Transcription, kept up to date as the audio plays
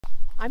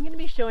I'm going to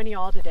be showing you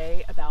all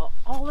today about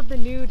all of the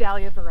new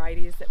dahlia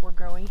varieties that we're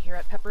growing here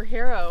at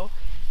PepperHarrow.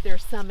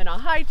 There's some in a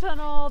high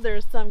tunnel,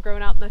 there's some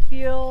grown out in the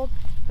field,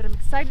 but I'm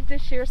excited to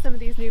share some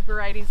of these new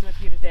varieties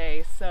with you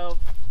today. So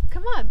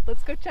come on,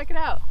 let's go check it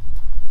out.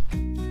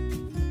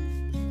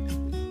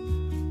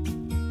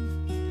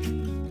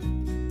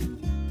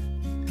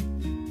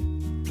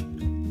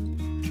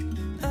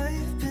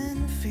 I've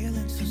been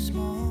feeling so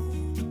small,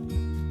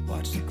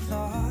 watch the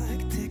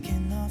clock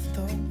ticking off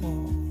the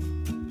wall.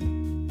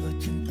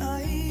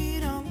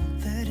 Tonight I'm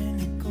letting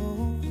it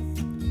go.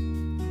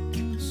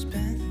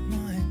 Spend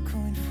my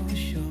coin for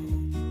sure.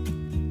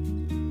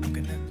 I'm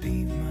gonna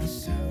be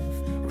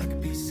myself, or I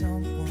could be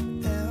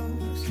someone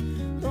else.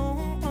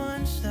 No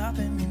one's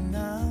stopping me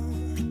now.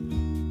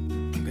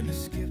 I'm gonna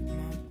skip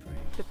my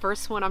break. The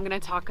first one I'm gonna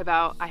talk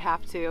about,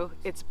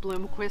 it's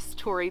Bloomquist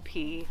Tory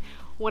P.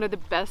 One of the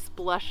best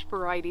blush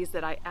varieties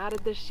that I added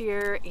this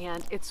year,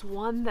 and it's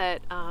one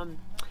that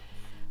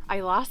I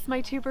lost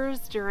my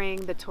tubers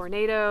during the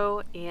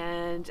tornado,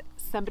 and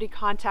somebody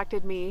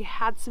contacted me,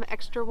 had some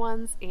extra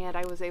ones, and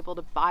I was able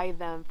to buy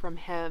them from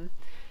him.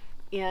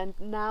 And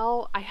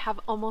now I have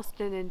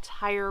almost an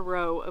entire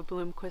row of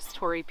Bloomquist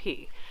Tory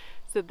P.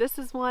 So this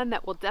is one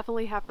that we'll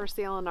definitely have for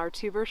sale in our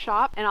tuber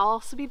shop, and I'll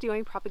also be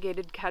doing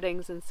propagated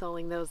cuttings and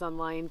selling those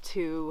online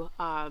too.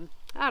 I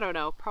don't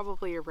know,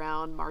 probably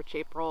around March,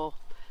 April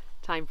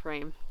time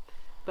frame.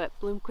 But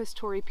Bloomquist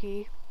Tory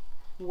P,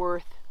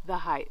 worth the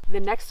hype.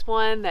 The next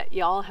one that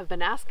y'all have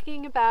been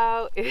asking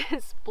about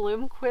is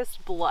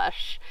Bloomquist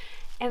Blush,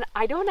 and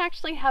I don't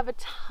actually have a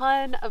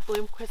ton of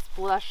Bloomquist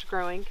Blush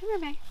growing. Come here,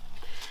 May.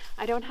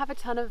 I don't have a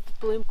ton of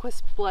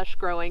Bloomquist Blush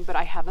growing, but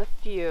I have a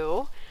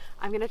few.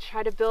 I'm gonna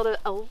try to build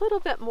a little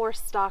bit more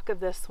stock of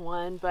this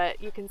one, but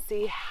you can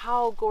see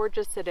how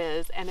gorgeous it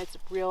is, and it's a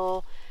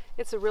real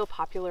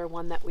popular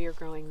one that we are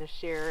growing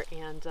this year,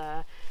 and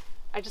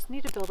I just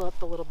need to build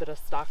up a little bit of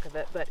stock of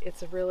it, but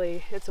it's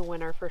a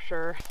winner for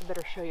sure. I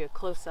better show you a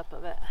close-up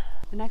of it.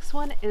 The next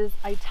one is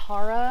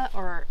Aitara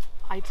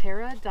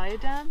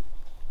Diadem.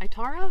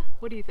 Aitara?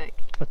 What do you think?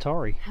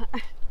 Atari.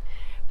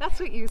 That's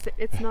what you said.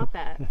 It's not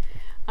that.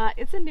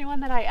 It's a new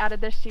one that I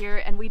added this year,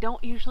 and we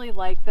don't usually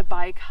like the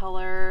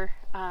bicolor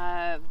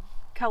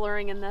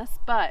coloring in this,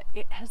 but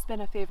it has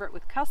been a favorite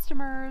with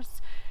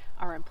customers.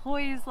 Our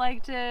employees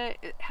liked it.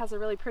 It has a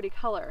really pretty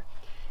color.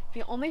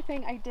 The only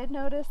thing I did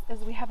notice is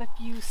we have a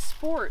few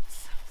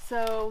sports.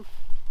 So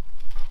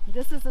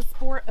this is a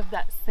sport of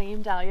that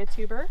same dahlia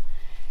tuber.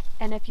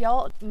 And if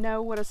y'all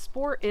know what a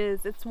sport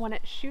is, it's when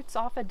it shoots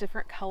off a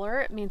different color.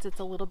 It means it's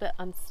a little bit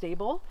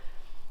unstable.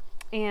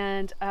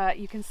 And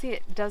you can see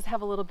it does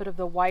have a little bit of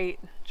the white.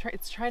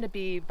 It's trying to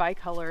be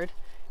bicolored,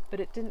 but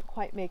it didn't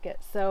quite make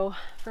it. So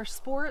for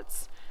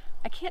sports,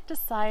 I can't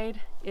decide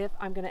if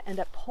I'm gonna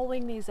end up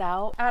pulling these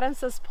out. Adam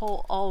says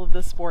pull all of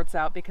the sports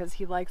out because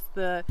he likes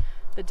the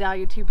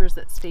dahlia tubers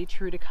that stay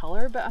true to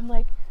color, but I'm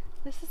like,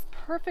 this is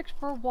perfect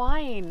for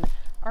wine.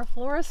 Our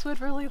florists would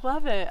really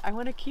love it. I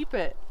want to keep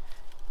it.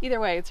 Either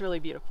way, it's really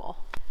beautiful.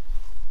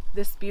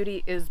 This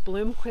beauty is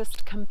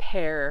Bloomquist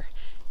Compare,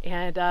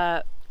 and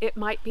it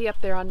might be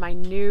up there on my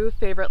new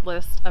favorite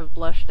list of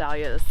blush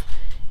dahlias.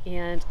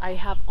 And I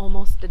have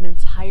almost an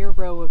entire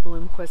row of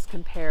Bloomquist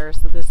Compare,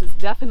 so this is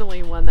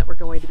definitely one that we're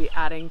going to be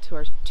adding to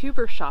our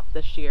tuber shop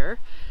this year.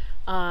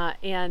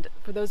 And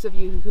for those of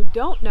you who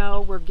don't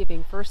know, we're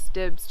giving first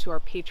dibs to our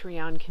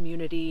Patreon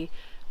community,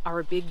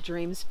 our Big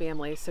Dreams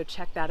family, so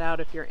check that out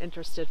if you're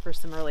interested for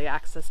some early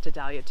access to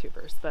dahlia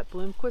tubers. But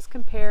Bloomquist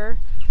Compare,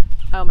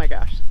 oh my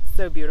gosh,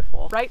 so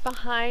beautiful. Right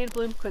behind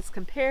Bloomquist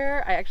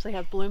Compare, I actually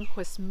have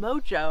Bloomquist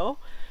Mojo,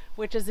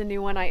 which is a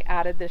new one I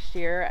added this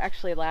year.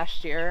 Actually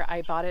last year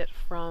I bought it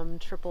from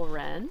Triple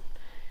Wren,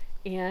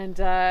 and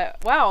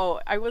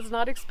wow, I was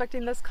not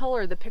expecting this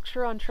color. The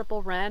picture on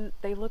Triple Wren,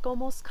 they look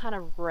almost kind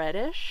of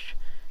reddish.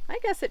 I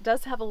guess it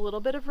does have a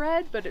little bit of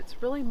red, but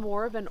it's really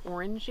more of an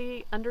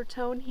orangey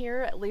undertone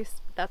here. At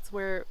least that's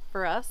where,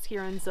 for us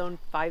here in zone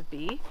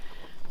 5B.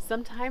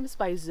 Sometimes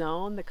by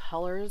zone the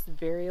colors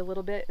vary a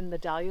little bit in the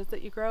dahlias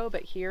that you grow,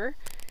 but here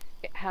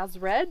it has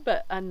red,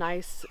 but a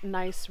nice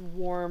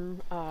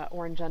warm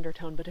orange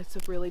undertone, but it's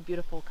a really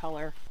beautiful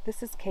color.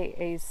 This is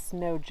KA's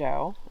Snow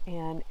Joe,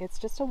 and it's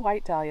just a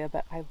white dahlia,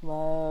 but I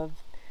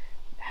love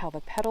how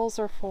the petals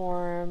are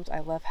formed. I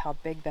love how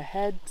big the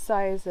head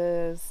size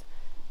is.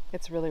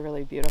 It's really,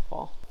 really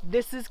beautiful.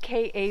 This is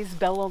KA's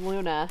Bella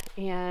Luna,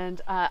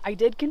 and I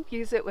did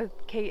confuse it with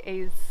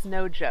KA's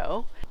Snow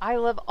Joe. I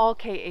love all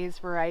KA's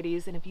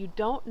varieties, and if you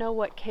don't know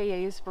what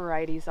KA's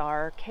varieties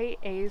are,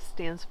 KA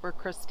stands for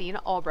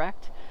Christina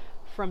Albrecht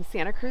from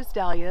Santa Cruz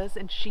Dahlias,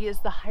 and she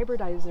is the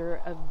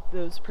hybridizer of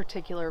those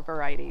particular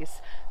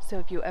varieties. So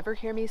if you ever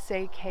hear me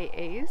say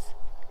KA's,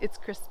 it's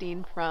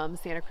Christine from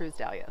Santa Cruz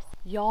Dahlias.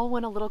 Y'all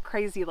went a little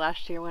crazy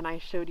last year when I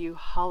showed you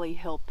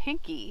Hollyhill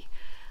Pinkie.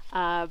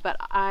 But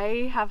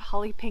I have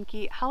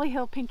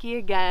Hollyhill Pinkie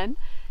again,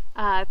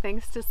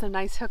 thanks to some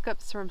nice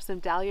hookups from some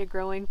dahlia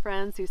growing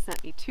friends who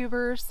sent me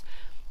tubers.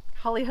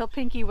 Hollyhill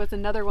Pinkie was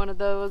another one of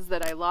those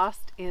that I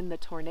lost in the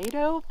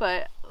tornado,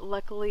 but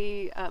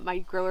luckily my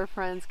grower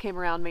friends came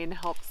around me and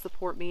helped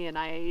support me, and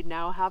I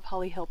now have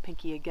Hollyhill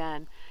Pinkie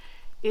again.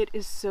 It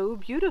is so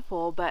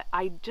beautiful, but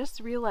I just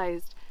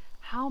realized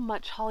how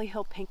much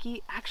Hollyhill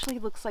Pinkie actually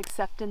looks like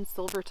Sefton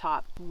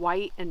Silvertop.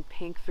 White and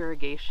pink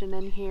variegation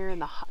in here,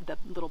 and the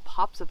little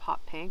pops of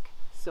hot pink.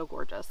 So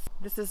gorgeous.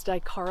 This is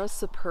Dikara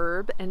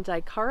Superb, and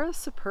Dikara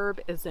Superb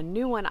is a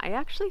new one. I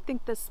actually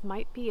think this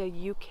might be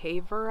a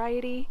UK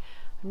variety.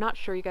 I'm not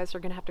sure, you guys are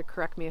gonna have to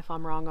correct me if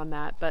I'm wrong on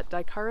that, but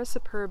Dikara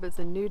Superb is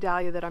a new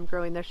dahlia that I'm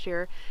growing this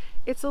year.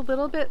 It's a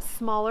little bit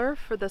smaller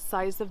for the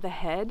size of the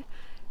head,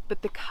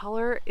 but the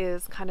color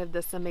is kind of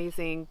this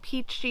amazing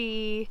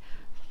peachy,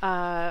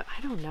 I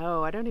don't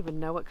know, I don't even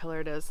know what color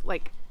it is.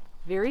 Like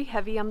very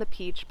heavy on the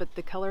peach, but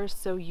the color is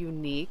so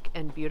unique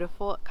and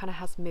beautiful. It kind of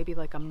has maybe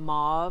like a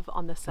mauve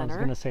on the center. I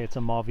was gonna say it's a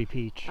mauvey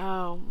peach.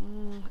 Oh,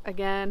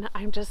 again,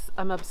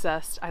 I'm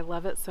obsessed. I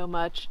love it so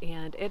much,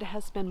 and it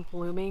has been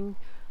blooming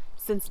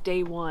since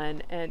day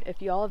one. And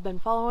if y'all have been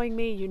following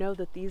me, you know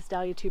that these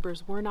dahlia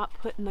tubers were not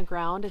put in the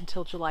ground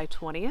until July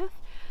 20th.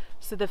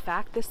 So the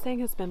fact this thing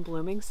has been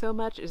blooming so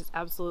much is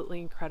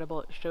absolutely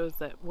incredible. It shows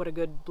that what a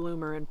good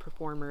bloomer and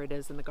performer it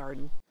is in the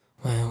garden.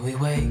 When we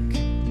wake,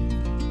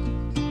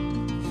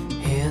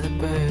 hear the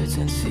birds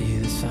and see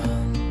the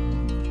sun.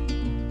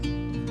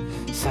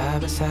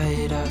 Side by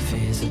side our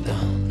fears are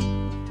done.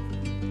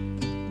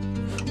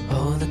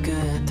 Oh, the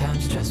good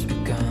times just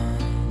begun.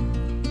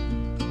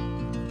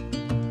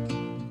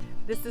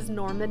 This is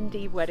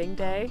Normandie Wedding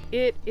Day.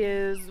 It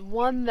is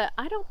one that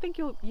I don't think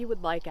you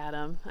would like,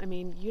 Adam. I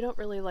mean, you don't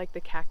really like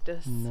the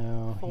cactus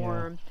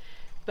form. Yeah.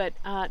 But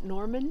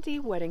Normandie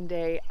Wedding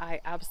Day, I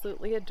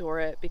absolutely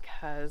adore it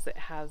because it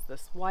has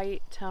this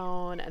white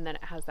tone and then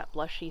it has that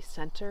blushy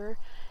center.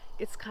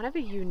 It's kind of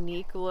a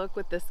unique look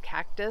with this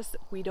cactus.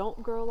 We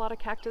don't grow a lot of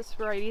cactus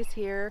varieties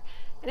here,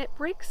 and it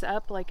breaks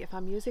up, like if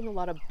I'm using a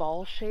lot of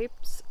ball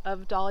shapes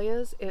of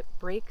dahlias, it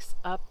breaks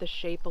up the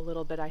shape a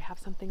little bit. I have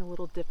something a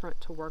little different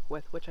to work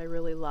with, which I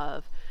really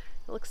love.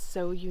 It looks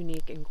so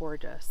unique and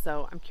gorgeous.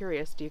 So I'm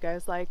curious, do you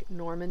guys like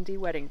Normandie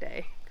Wedding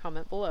Day?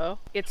 Comment below.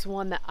 It's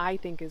one that I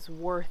think is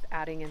worth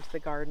adding into the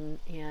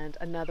garden, and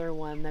another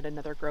one that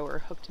another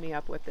grower hooked me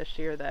up with this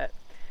year that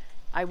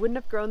I wouldn't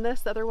have grown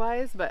this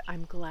otherwise, but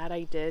I'm glad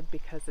I did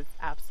because it's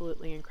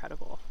absolutely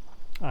incredible.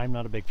 I'm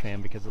not a big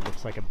fan because it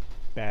looks like a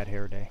bad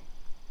hair day.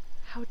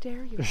 How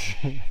dare you?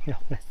 Listen.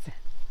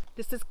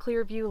 This is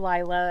Clearview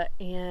Lila,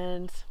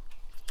 and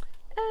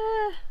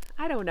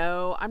I don't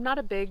know. I'm not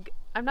a big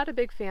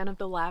fan of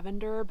the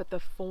lavender, but the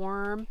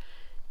form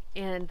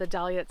and the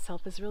dahlia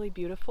itself is really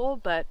beautiful.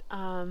 But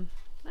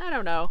I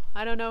don't know.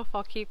 I don't know if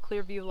I'll keep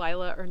Clearview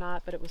Lila or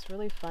not, but it was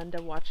really fun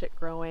to watch it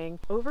growing.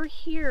 Over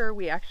here,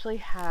 we actually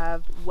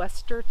have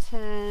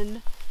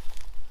Westerton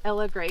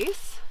Ella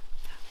Grace.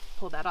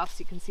 Pull that off so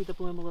you can see the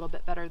bloom a little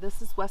bit better.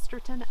 This is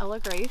Westerton Ella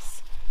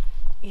Grace.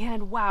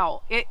 And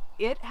wow, it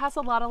has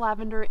a lot of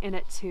lavender in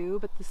it too,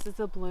 but this is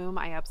a bloom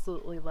I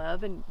absolutely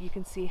love, and you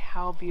can see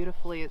how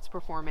beautifully it's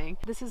performing.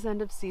 This is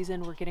end of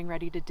season. We're getting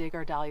ready to dig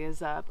our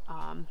dahlias up.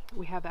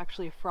 We have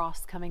actually a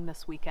frost coming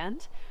this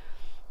weekend.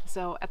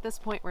 So at this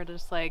point, we're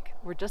just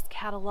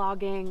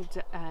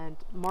cataloging and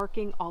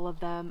marking all of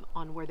them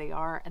on where they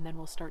are, and then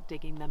we'll start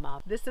digging them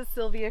up. This is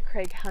Sylvia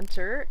Craig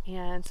Hunter,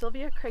 and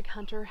Sylvia Craig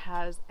Hunter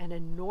has an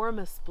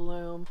enormous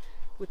bloom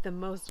with the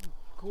most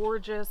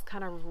gorgeous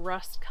kind of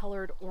rust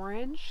colored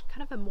orange,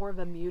 kind of more of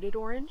a muted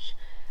orange.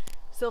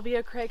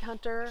 Sylvia Craig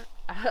Hunter,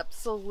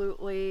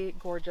 absolutely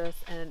gorgeous,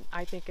 and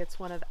I think it's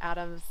one of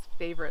Adam's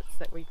favorites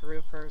that we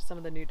grew for some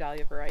of the new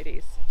dahlia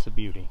varieties. It's a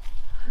beauty.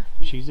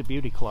 She's a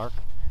beauty, Clark.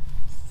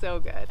 So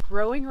good.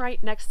 Growing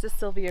right next to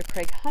Sylvia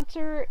Craig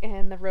Hunter,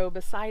 and the row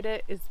beside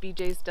it is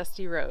BJ's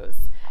Dusty Rose.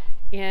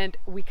 And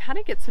we kind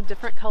of get some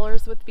different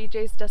colors with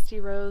BJ's Dusty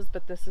Rose,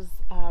 but this is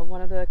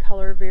one of the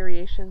color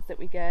variations that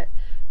we get.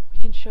 We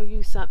can show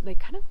you some. They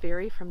kind of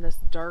vary from this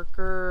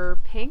darker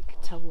pink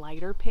to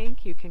lighter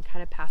pink. You can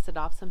kind of pass it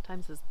off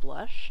sometimes as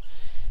blush,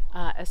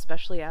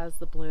 especially as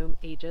the bloom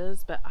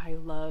ages, but I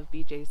love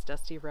BJ's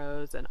Dusty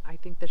Rose, and I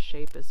think the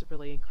shape is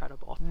really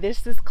incredible.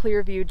 This is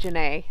Clearview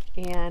Janae,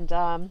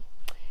 and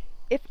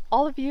if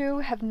all of you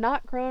have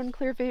not grown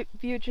Clearview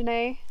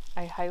Janae,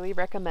 I highly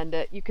recommend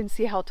it. You can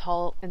see how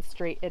tall and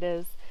straight it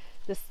is.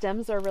 The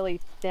stems are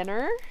really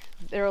thinner.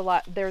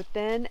 They're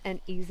thin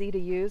and easy to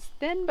use.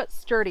 Thin but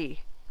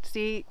sturdy.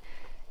 See,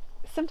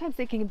 sometimes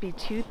they can be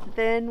too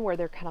thin where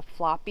they're kind of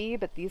floppy,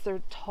 but these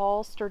are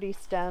tall, sturdy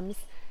stems.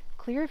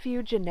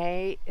 Clearview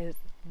Janae is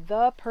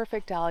the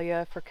perfect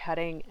dahlia for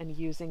cutting and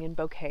using in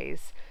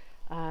bouquets.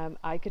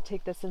 I could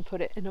take this and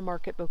put it in a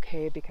market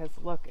bouquet because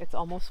look, it's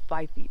almost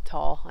 5 feet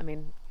tall. I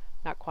mean,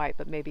 not quite,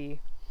 but maybe,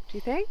 do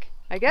you think?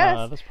 I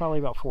guess. That's probably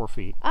about 4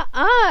 feet.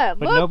 But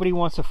look, nobody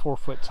wants a 4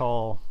 foot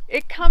tall.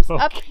 It comes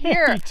up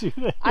here.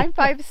 Today. I'm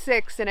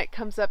 5'6", and it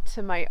comes up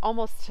to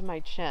almost to my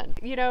chin.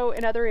 You know,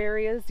 in other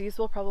areas, these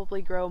will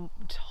probably grow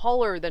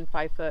taller than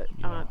 5 foot.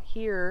 Yeah.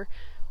 Here,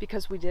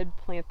 because we did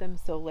plant them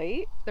so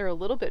late, they're a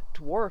little bit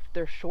dwarfed.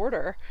 They're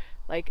shorter.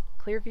 Like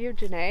Clearview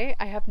Janae,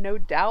 I have no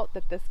doubt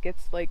that this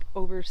gets like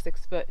over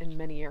 6 foot in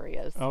many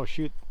areas. Oh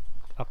shoot,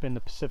 up in the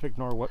Pacific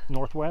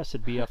Northwest,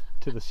 it'd be up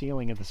to the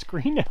ceiling of the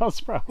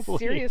screenhouse probably.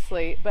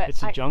 Seriously, but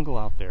it's a jungle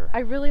out there. I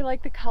really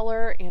like the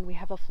color, and we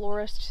have a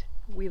florist.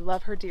 We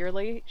love her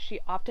dearly. She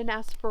often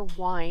asks for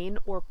wine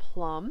or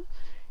plum,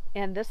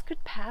 and this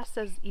could pass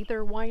as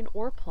either wine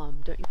or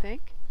plum, don't you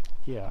think?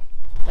 Yeah.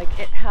 Like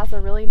it has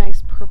a really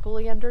nice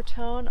purpley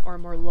undertone or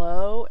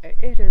Merlot.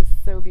 It is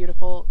so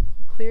beautiful.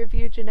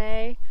 Clearview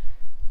Janae,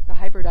 the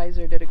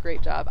hybridizer, did a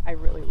great job. I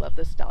really love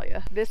this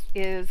dahlia. This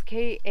is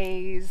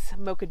KA's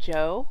Mocha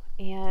Joe,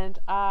 and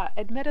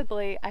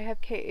admittedly I have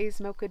KA's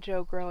Mocha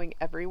Joe growing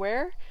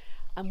everywhere.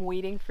 I'm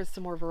waiting for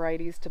some more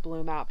varieties to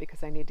bloom out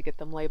because I need to get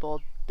them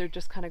labeled. They're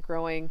just kind of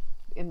growing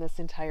in this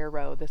entire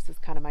row. This is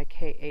kind of my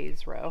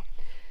KA's row,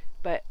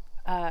 but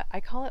I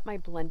call it my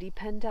blendy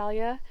pen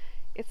dahlia.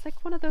 It's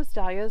like one of those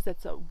dahlias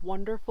that's a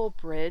wonderful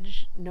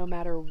bridge no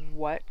matter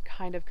what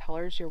kind of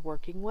colors you're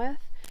working with.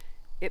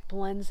 It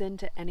blends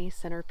into any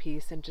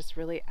centerpiece and just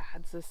really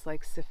adds this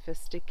like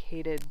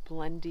sophisticated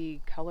blendy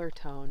color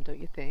tone,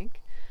 don't you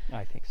think?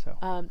 I think so.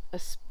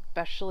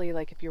 Especially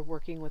like if you're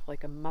working with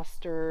like a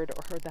mustard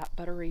or that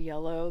buttery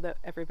yellow that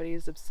everybody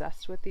is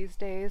obsessed with these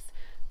days.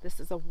 This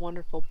is a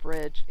wonderful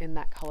bridge in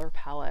that color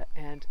palette,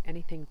 and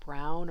anything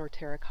brown or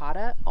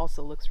terracotta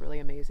also looks really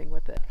amazing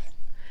with it.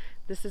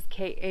 This is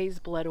KA's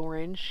Blood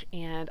Orange,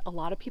 and a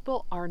lot of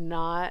people are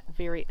not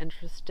very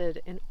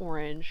interested in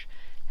orange.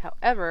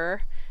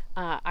 However,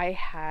 I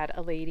had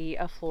a lady,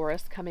 a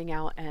florist, coming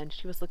out, and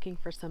she was looking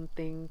for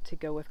something to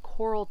go with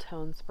coral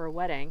tones for a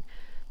wedding.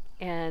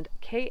 And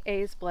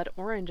KA's Blood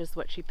Orange is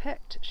what she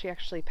picked. She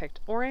actually picked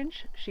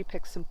orange, she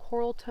picked some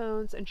coral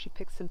tones, and she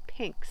picked some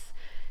pinks.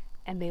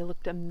 And they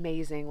looked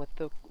amazing with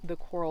the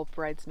coral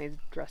bridesmaid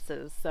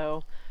dresses.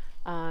 So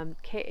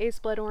KA's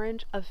Blood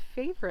Orange, a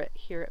favorite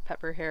here at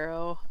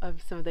PepperHarrow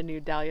of some of the new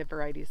dahlia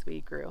varieties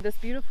we grew. This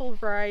beautiful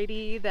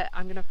variety that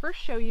I'm going to first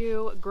show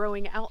you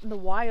growing out in the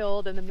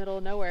wild in the middle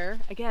of nowhere.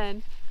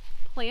 Again,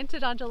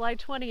 planted on July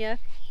 20th.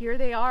 Here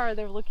they are.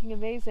 They're looking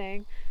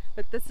amazing.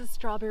 But this is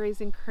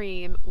Strawberries and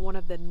Cream, one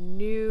of the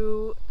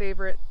new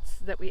favorites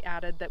that we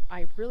added that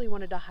I really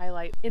wanted to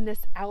highlight in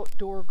this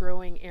outdoor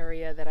growing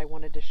area that I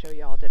wanted to show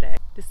y'all today.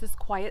 This is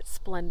Quiet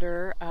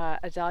Splendor,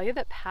 a dahlia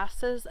that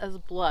passes as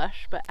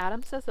blush, but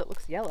Adam says it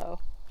looks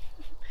yellow.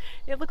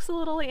 It looks a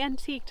little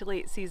antiqued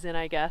late season,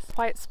 I guess.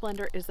 Quiet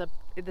Splendor is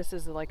this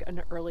is like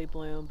an early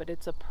bloom, but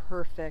it's a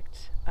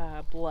perfect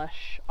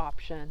blush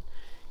option,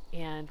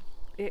 and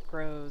it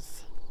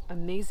grows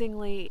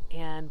amazingly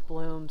and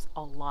blooms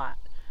a lot.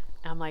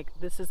 I'm like,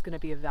 this is going to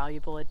be a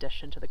valuable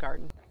addition to the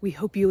garden. We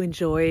hope you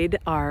enjoyed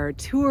our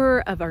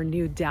tour of our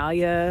new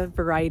dahlia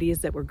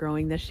varieties that we're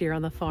growing this year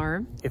on the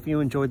farm. If you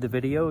enjoyed the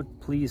video,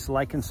 please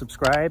like and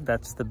subscribe.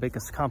 That's the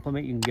biggest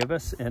compliment you can give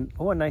us. And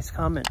oh, a nice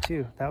comment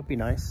too. That would be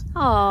nice.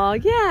 Oh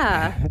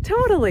yeah,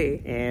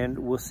 totally. And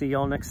we'll see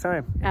y'all next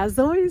time. As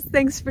always,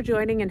 thanks for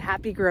joining and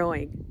happy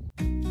growing.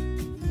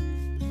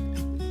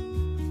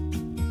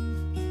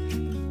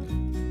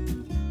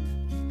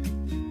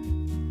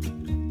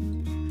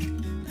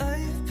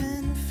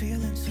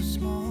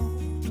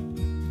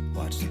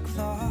 The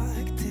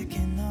clock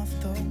ticking off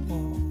the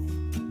wall,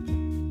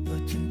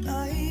 but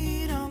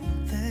tonight I'm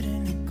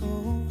letting it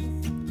go.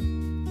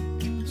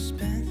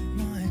 Spent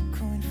my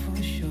coin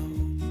for sure.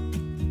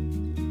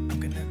 I'm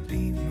gonna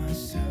be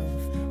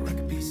myself, or I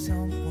could be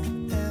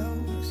someone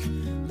else.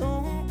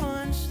 No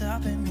one's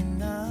stopping me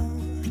now.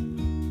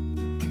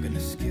 I'm gonna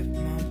skip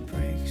my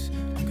breaks,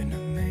 I'm gonna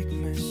make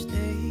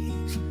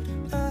mistakes.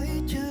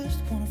 I just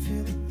wanna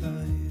feel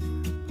alive.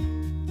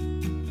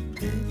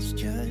 It's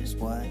just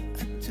what I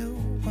do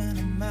when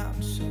I'm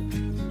out, so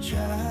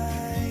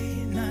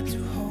try not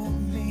to hold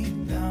me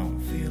down.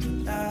 Feel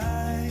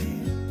alive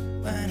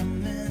when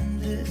I'm in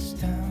this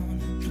town.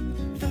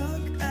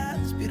 Look at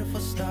these beautiful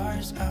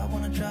stars. I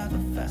wanna drive a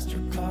faster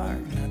car.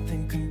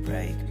 Nothing can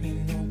break me,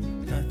 no,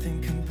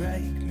 nothing can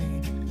break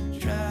me.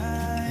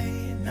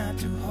 Try not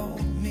to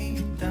hold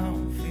me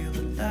down.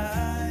 Feel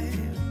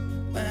alive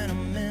when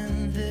I'm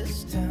in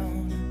this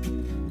town.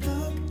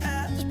 Look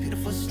at these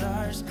beautiful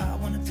stars. I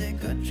wanna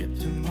take a trip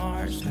to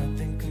Mars.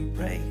 Nothing can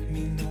break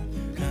me, no,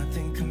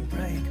 nothing can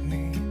break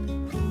me.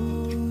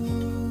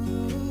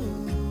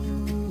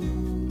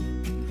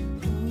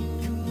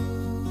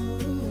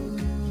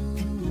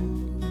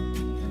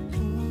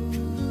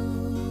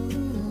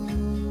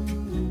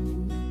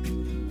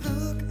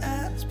 Look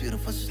at these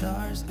beautiful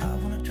stars. I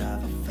wanna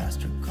drive a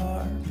faster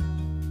car.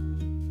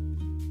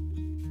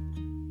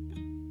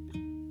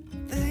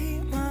 Lay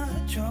my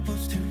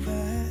troubles to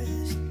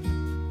rest.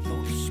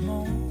 Blow the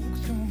smoke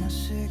through my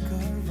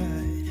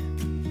cigarette.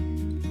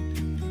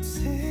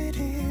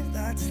 City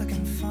lights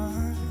looking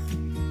fine,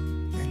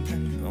 and I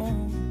know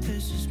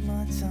this is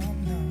my time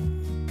now.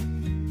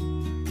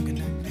 I'm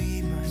gonna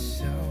be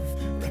myself,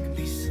 or I could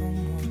be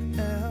someone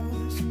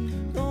else.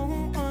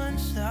 No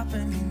one's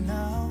stopping me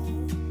now.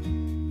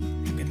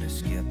 I'm gonna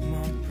skip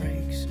my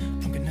breaks,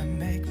 I'm gonna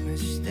make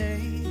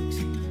mistakes.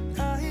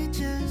 I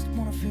just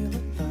wanna feel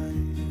alive.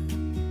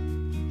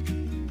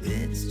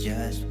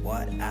 just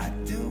what I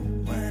do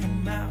when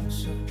I'm out.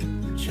 So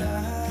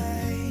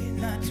try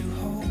not to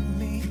hold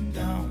me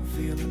down.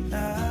 Feel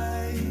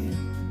alive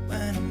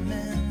when I'm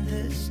in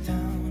this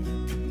town.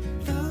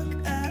 Look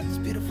at these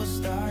beautiful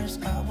stars.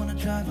 I wanna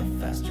drive a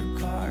faster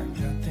car.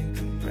 Nothing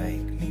can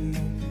break me,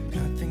 no,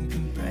 nothing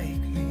can break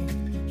me.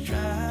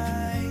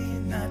 Try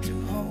not to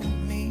hold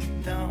me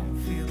down.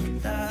 Feel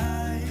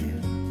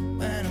alive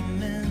when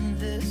I'm in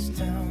this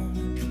town.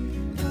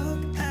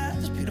 Look at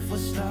these beautiful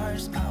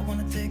stars. I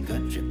wanna take a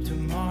trip to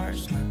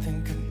Mars.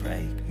 Nothing can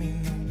break me,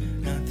 no,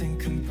 nothing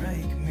can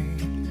break me.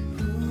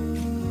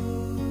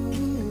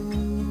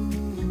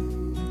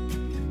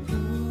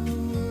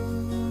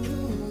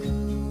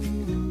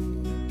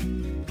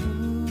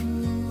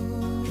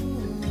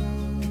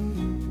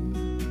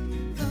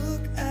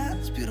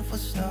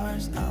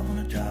 Stars, I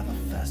wanna drive a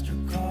faster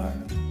car.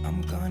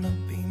 I'm gonna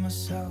be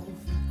myself,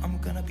 I'm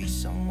gonna be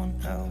someone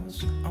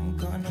else. I'm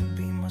gonna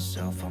be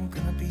myself, I'm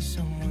gonna be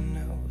someone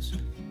else.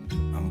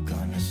 I'm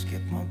gonna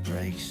skip my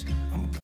breaks, I'm